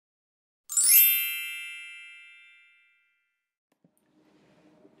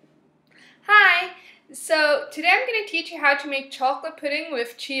So today I'm going to teach you how to make chocolate pudding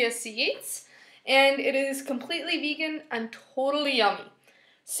with chia seeds, and it is completely vegan and totally yummy.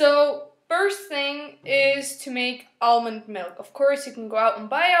 So first thing is to make almond milk. Of course you can go out and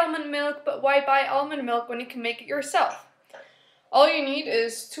buy almond milk, but why buy almond milk when you can make it yourself? All you need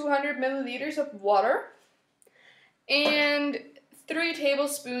is 200 milliliters of water and 3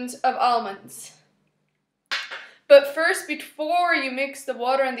 tablespoons of almonds. But first, before you mix the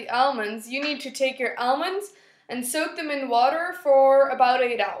water and the almonds, you need to take your almonds and soak them in water for about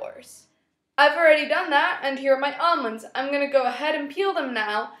 8 hours. I've already done that, and here are my almonds. I'm going to go ahead and peel them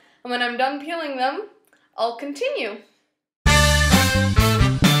now, and when I'm done peeling them, I'll continue.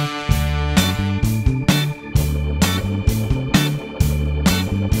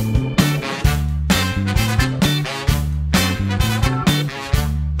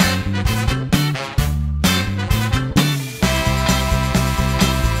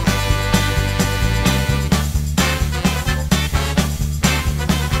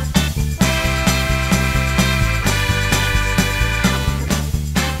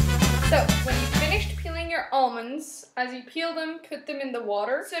 Almonds, as you peel them, put them in the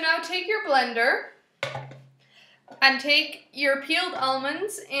water. So now take your blender and take your peeled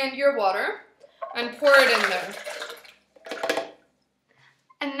almonds and your water and pour it in there.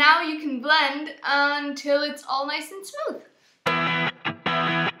 And now you can blend until it's all nice and smooth.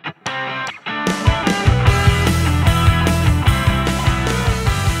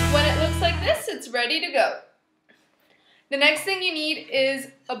 When it looks like this, it's ready to go. The next thing you need is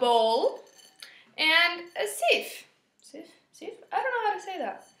a bowl and a sieve. Sieve? I don't know how to say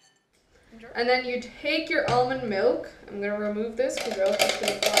that. And then you take your almond milk. I'm going to remove this because else it's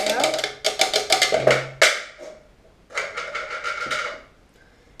going to fly out.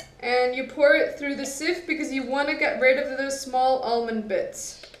 And you pour it through the sieve because you want to get rid of those small almond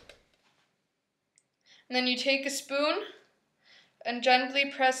bits. And then you take a spoon and gently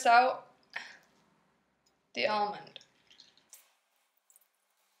press out the almond.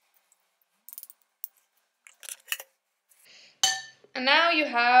 And now you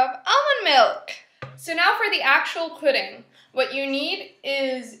have almond milk. So now for the actual pudding, what you need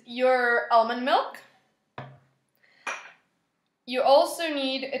is your almond milk. You also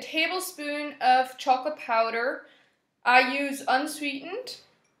need a tablespoon of chocolate powder. I use unsweetened,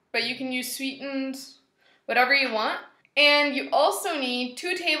 but you can use sweetened, whatever you want. And you also need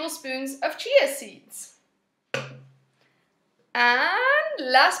 2 tablespoons of chia seeds. And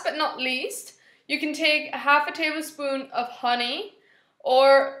last but not least, you can take half a tablespoon of honey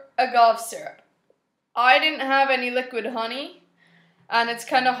or agave syrup. I didn't have any liquid honey, and it's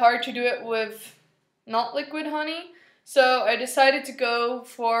kind of hard to do it with not liquid honey, so I decided to go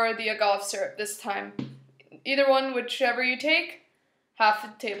for the agave syrup this time. Either one, whichever you take, half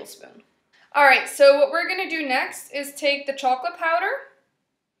a tablespoon. Alright, so what we're going to do next is take the chocolate powder.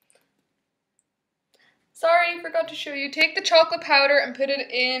 Sorry, forgot to show you. Take the chocolate powder and put it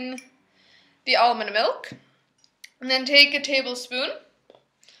in the almond milk. And then take a tablespoon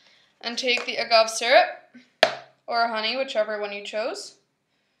and take the agave syrup or honey, whichever one you chose.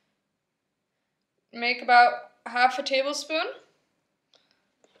 Make about half a tablespoon.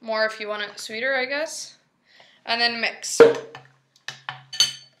 More if you want it sweeter, I guess. And then mix.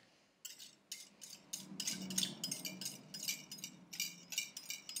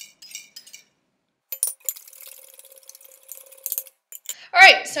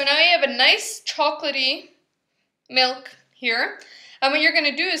 Alright, so now you have a nice chocolatey milk here. And what you're going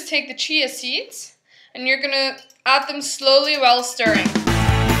to do is take the chia seeds and you're going to add them slowly while stirring.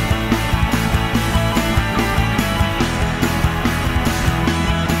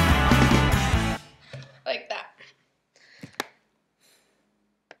 Like that.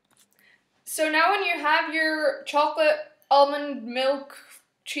 So now when you have your chocolate, almond milk,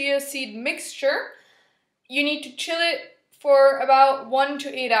 chia seed mixture, you need to chill it for about 1 to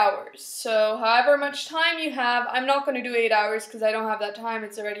 8 hours. So however much time you have, I'm not going to do 8 hours because I don't have that time.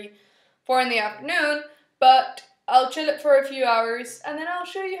 It's already 4 in the afternoon, but I'll chill it for a few hours and then I'll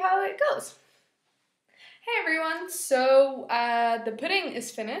show you how it goes. Hey everyone, so the pudding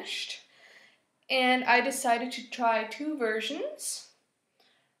is finished and I decided to try 2 versions.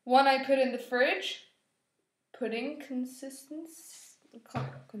 One I put in the fridge, pudding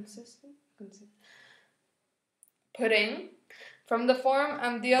pudding from the form,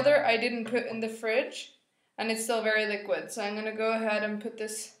 and the other I didn't put in the fridge and it's still very liquid, so I'm going to go ahead and put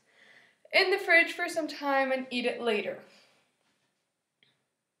this in the fridge for some time and eat it later.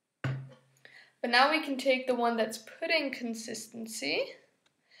 But now we can take the one that's pudding consistency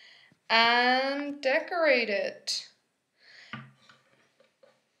and decorate it.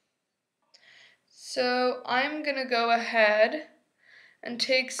 So I'm gonna go ahead and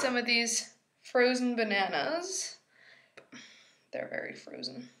take some of these frozen bananas. They're very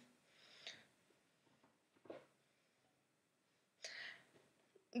frozen.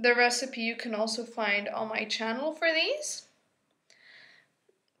 The recipe you can also find on my channel for these.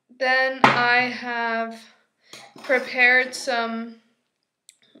 Then I have prepared some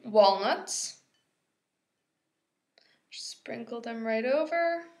walnuts. Sprinkle them right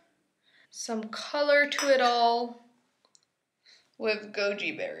over. Some color to it all with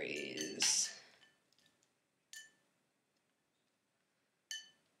goji berries.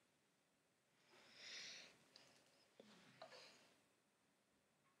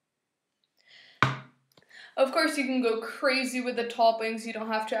 Of course, you can go crazy with the toppings. You don't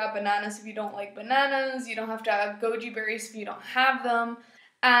have to add bananas if you don't like bananas. You don't have to add goji berries if you don't have them.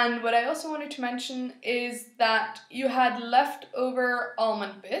 And what I also wanted to mention is that you had leftover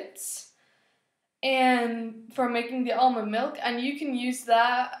almond bits and for making the almond milk, and you can use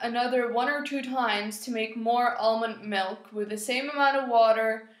that another 1 or 2 times to make more almond milk with the same amount of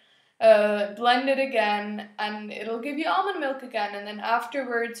water. Blend it again and it'll give you almond milk again, and then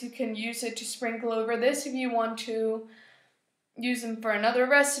afterwards you can use it to sprinkle over this if you want to use them for another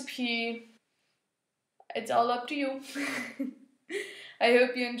recipe. It's all up to you. I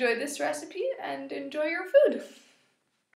hope you enjoyed this recipe and enjoy your food.